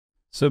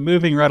So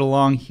moving right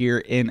along here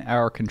in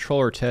our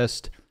controller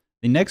test,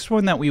 the next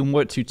one that we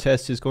want to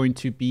test is going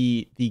to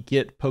be the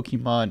get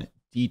Pokemon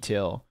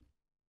detail.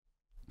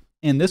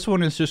 And this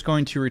one is just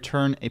going to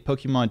return a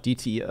Pokemon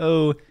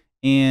DTO,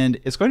 and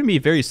it's going to be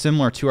very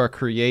similar to our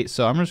create.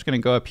 So I'm just going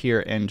to go up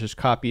here and just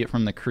copy it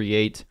from the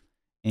create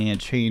and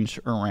change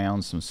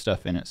around some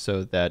stuff in it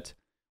so that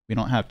we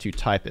don't have to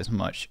type as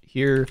much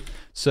here.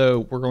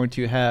 So we're going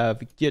to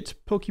have get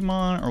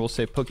Pokemon, or we'll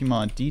say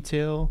Pokemon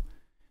detail,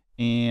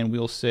 and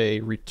we'll say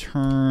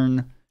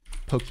return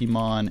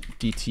Pokemon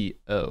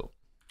DTO.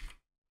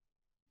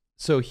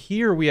 So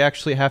here we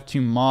actually have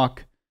to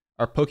mock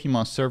our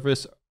Pokemon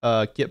service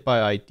get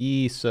by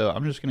ID. So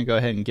I'm just going to go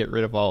ahead and get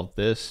rid of all of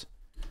this,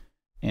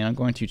 and I'm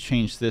going to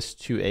change this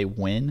to a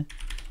win.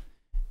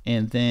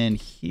 And then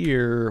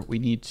here we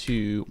need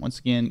to once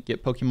again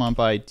get Pokemon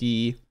by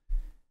ID,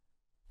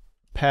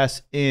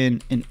 pass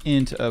in an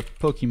int of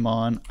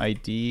Pokemon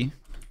ID.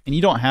 And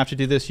you don't have to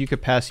do this. You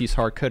could pass these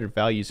hard-coded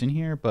values in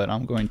here, but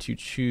I'm going to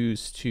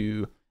choose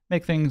to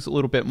make things a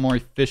little bit more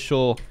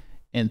official.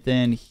 And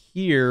then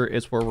here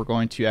is where we're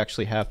going to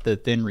actually have the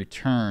then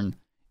return.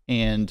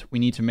 And we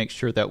need to make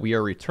sure that we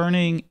are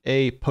returning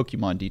a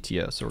Pokemon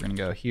DTO. So we're going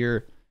to go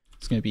here.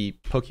 It's going to be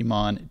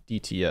Pokemon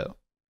DTO.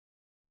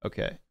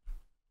 Okay,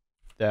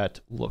 that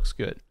looks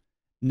good.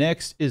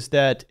 Next is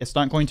that it's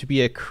not going to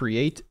be a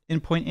create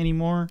endpoint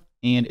anymore.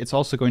 And it's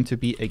also going to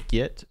be a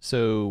get.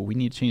 So we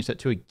need to change that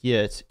to a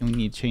get, and we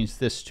need to change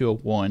this to a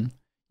 1.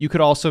 You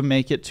could also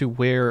make it to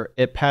where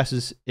it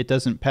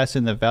doesn't pass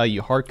in the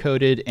value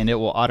hard-coded, and it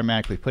will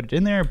automatically put it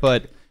in there,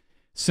 but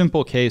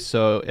simple case,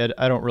 so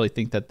I don't really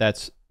think that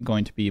that's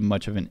going to be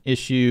much of an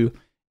issue.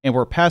 And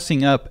we're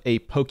passing up a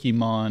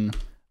Pokemon,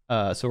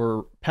 so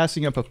we're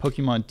passing up a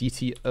Pokemon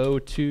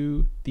DTO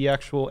to the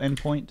actual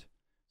endpoint.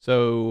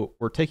 So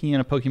we're taking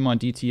in a Pokemon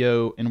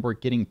DTO, and we're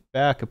getting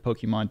back a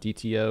Pokemon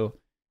DTO.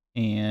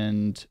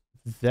 And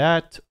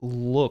that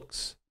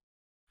looks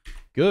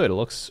good. It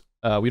looks,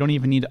 we don't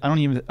even need,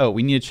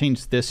 we need to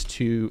change this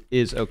to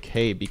is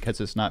okay because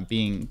it's not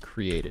being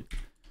created.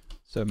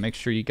 So make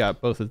sure you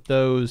got both of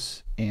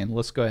those, and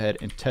let's go ahead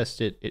and test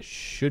it. It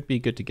should be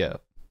good to go.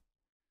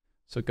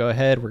 So go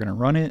ahead, we're going to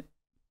run it.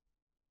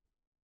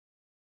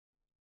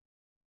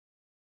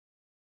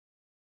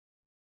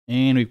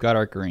 And we've got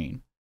our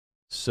green.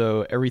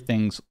 So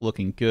everything's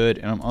looking good,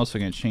 and I'm also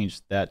going to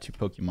change that to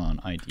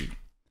Pokemon ID.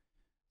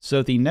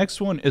 So the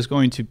next one is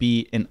going to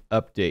be an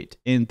update,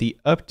 and the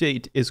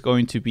update is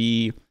going to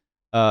be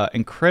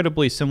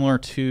incredibly similar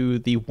to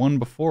the one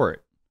before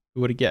it.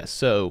 Who would have guessed?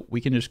 So we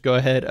can just go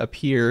ahead up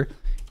here,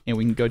 and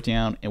we can go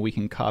down, and we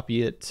can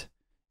copy it,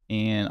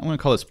 and I'm going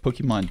to call this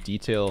Pokemon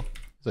detail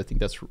because I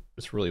think that's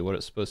really what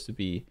it's supposed to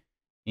be.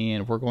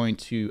 And we're going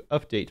to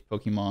update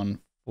Pokemon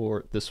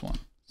for this one.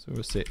 So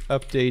we'll say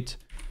update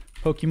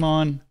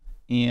Pokemon,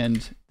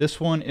 and this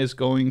one is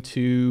going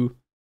to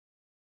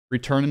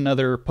return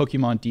another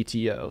Pokemon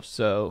DTO.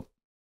 So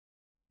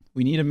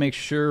we need to make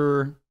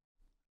sure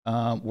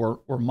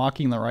we're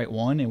mocking the right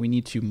one, and we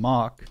need to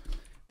mock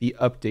the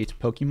update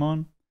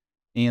Pokemon.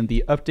 And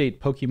the update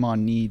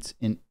Pokemon needs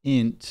an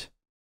int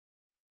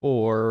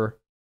it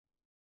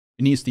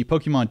needs the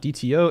Pokemon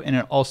DTO, and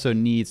it also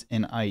needs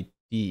an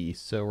ID.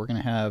 So we're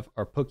going to have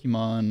our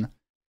Pokemon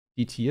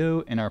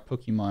DTO and our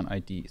Pokemon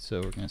ID. So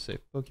we're going to say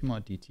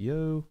Pokemon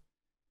DTO,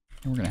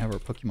 and we're going to have our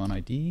Pokemon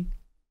ID.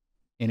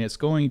 And it's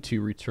going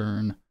to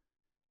return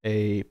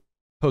a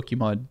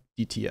Pokemon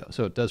DTO.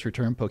 So it does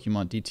return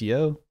Pokemon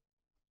DTO.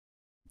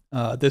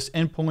 This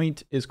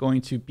endpoint is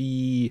going to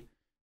be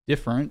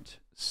different.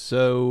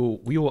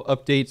 So we will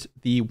update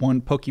the one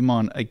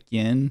Pokemon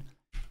again,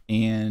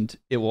 and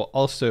it will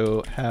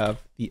also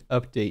have the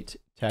update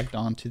tagged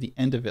on to the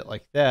end of it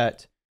like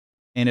that.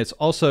 And it's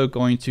also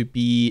going to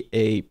be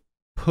a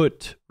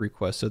put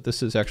request. So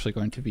this is actually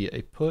going to be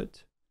a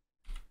put.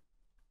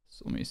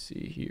 So let me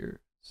see here.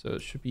 So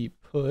it should be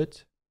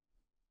put,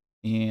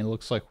 and it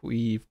looks like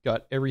we've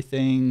got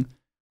everything.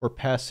 We're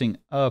passing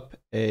up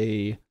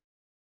a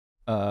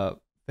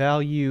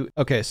value.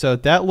 Okay, so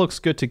that looks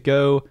good to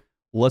go.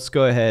 Let's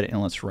go ahead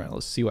and let's run it.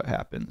 Let's see what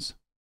happens.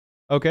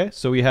 Okay,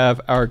 so we have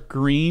our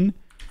green.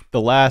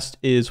 The last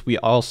is we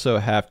also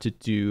have to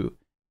do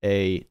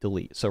a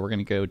delete. So we're going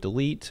to go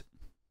delete.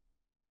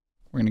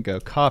 We're going to go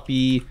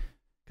copy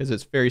because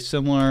it's very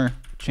similar.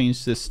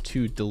 Change this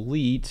to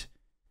delete.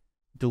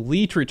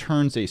 Delete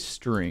returns a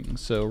string.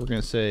 So we're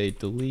going to say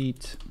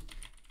delete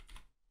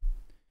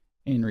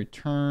and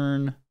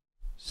return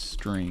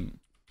string.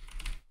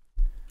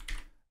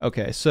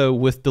 Okay, so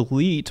with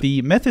delete,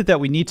 the method that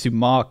we need to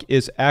mock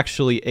is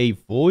actually a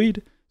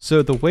void.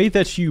 So the way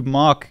that you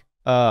mock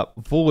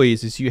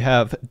voids is you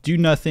have do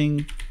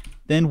nothing,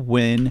 then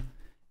when,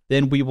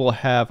 then we will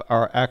have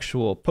our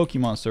actual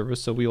Pokemon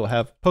service. So we will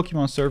have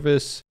Pokemon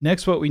service.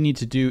 Next, what we need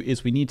to do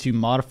is we need to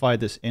modify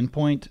this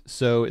endpoint.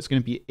 So it's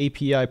going to be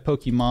API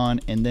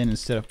Pokemon, and then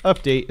instead of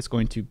update, it's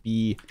going to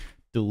be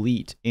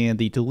delete. And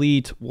the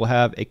delete will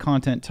have a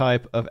content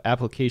type of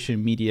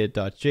application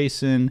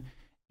media.json,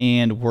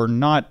 and we're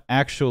not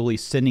actually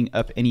sending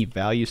up any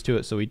values to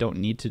it, so we don't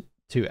need to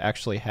to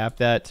actually have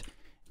that,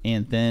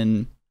 and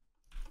then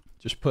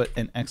just put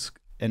an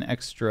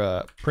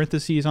extra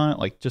parentheses on it,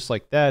 like just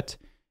like that.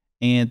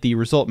 And the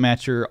result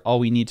matcher, all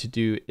we need to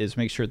do is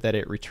make sure that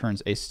it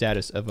returns a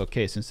status of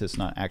okay, since it's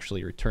not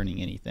actually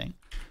returning anything.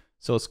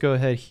 So let's go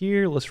ahead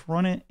here, let's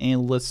run it,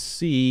 and let's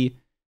see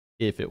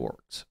if it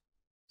works.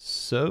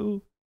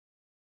 So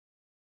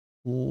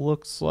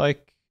looks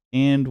like,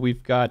 and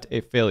we've got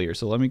a failure.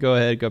 So let me go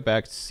ahead, go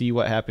back, see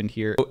what happened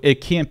here.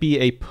 It can't be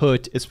a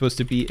put, it's supposed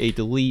to be a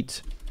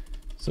delete.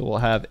 So we'll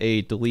have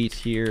a delete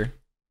here.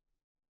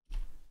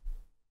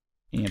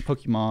 And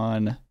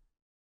Pokemon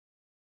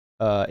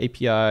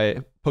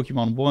API,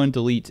 Pokemon 1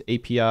 delete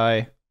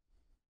API.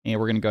 And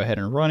we're going to go ahead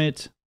and run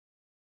it.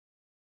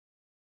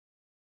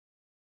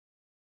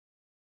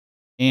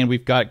 And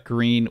we've got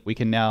green. We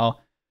can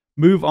now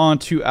move on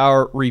to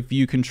our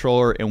review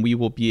controller, and we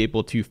will be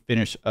able to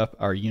finish up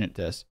our unit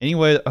test.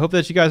 Anyway, I hope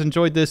that you guys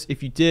enjoyed this.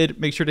 If you did,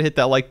 make sure to hit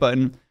that like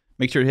button.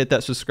 Make sure to hit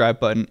that subscribe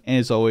button. And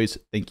as always,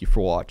 thank you for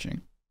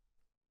watching.